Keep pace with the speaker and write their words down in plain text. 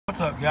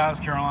What's up, guys?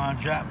 Carolina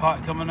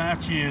Jackpot coming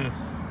at you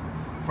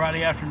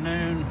Friday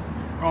afternoon.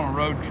 We're on a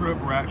road trip.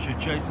 We're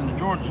actually chasing the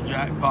Georgia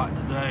jackpot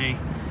today.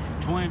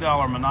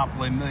 $20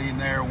 Monopoly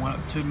Millionaire went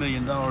up $2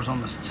 million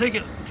on this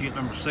ticket. Ticket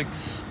number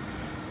 6.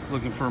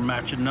 Looking for a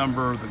matching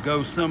number, the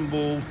go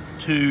symbol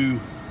to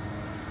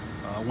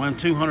win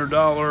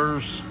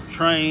 $200.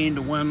 Train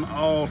to win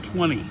all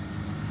 20.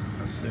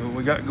 Let's see what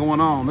we got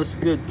going on. This is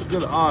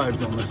good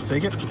odds on this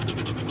ticket.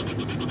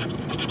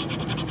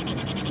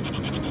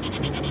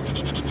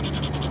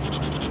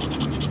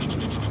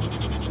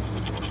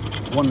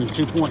 One in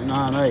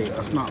 2.98.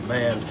 That's not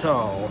bad at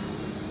all.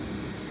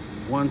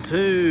 1,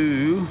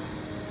 2,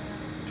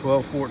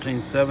 12,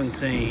 14,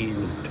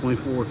 17,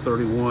 24,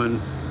 31,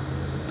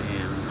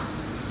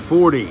 and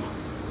 40.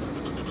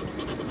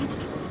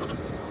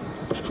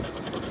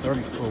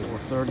 34,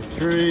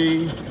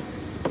 33,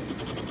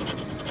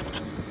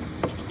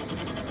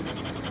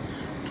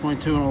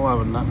 22 and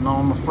 11. Nothing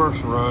on the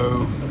first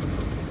row.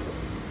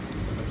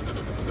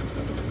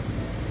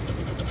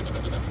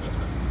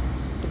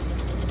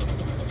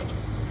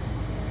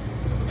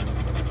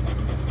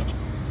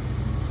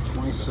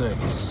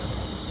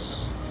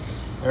 26.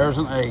 There's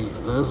an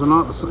 8. Those are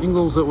not the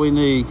singles that we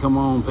need. Come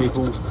on,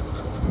 people.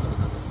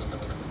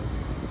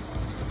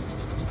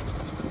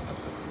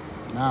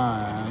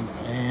 9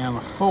 and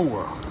a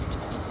 4.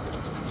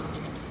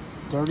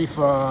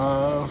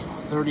 35,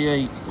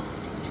 38,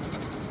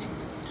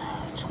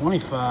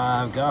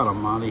 25. God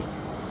almighty.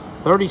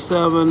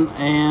 37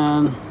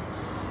 and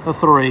a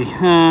 3.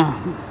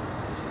 The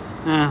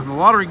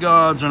lottery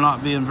gods are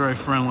not being very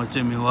friendly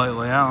to me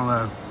lately. I don't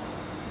know.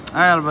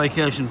 I had a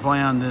vacation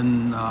planned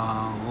in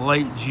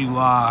late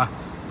July.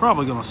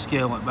 Probably going to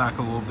scale it back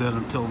a little bit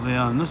until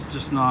then. This is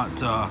just not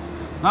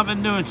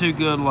been doing too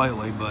good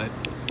lately, but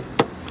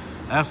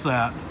that's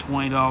that.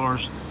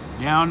 $20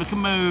 down to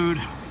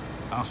Commode.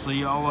 I'll see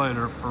y'all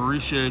later.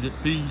 Appreciate it.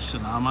 Peace,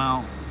 and I'm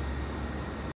out.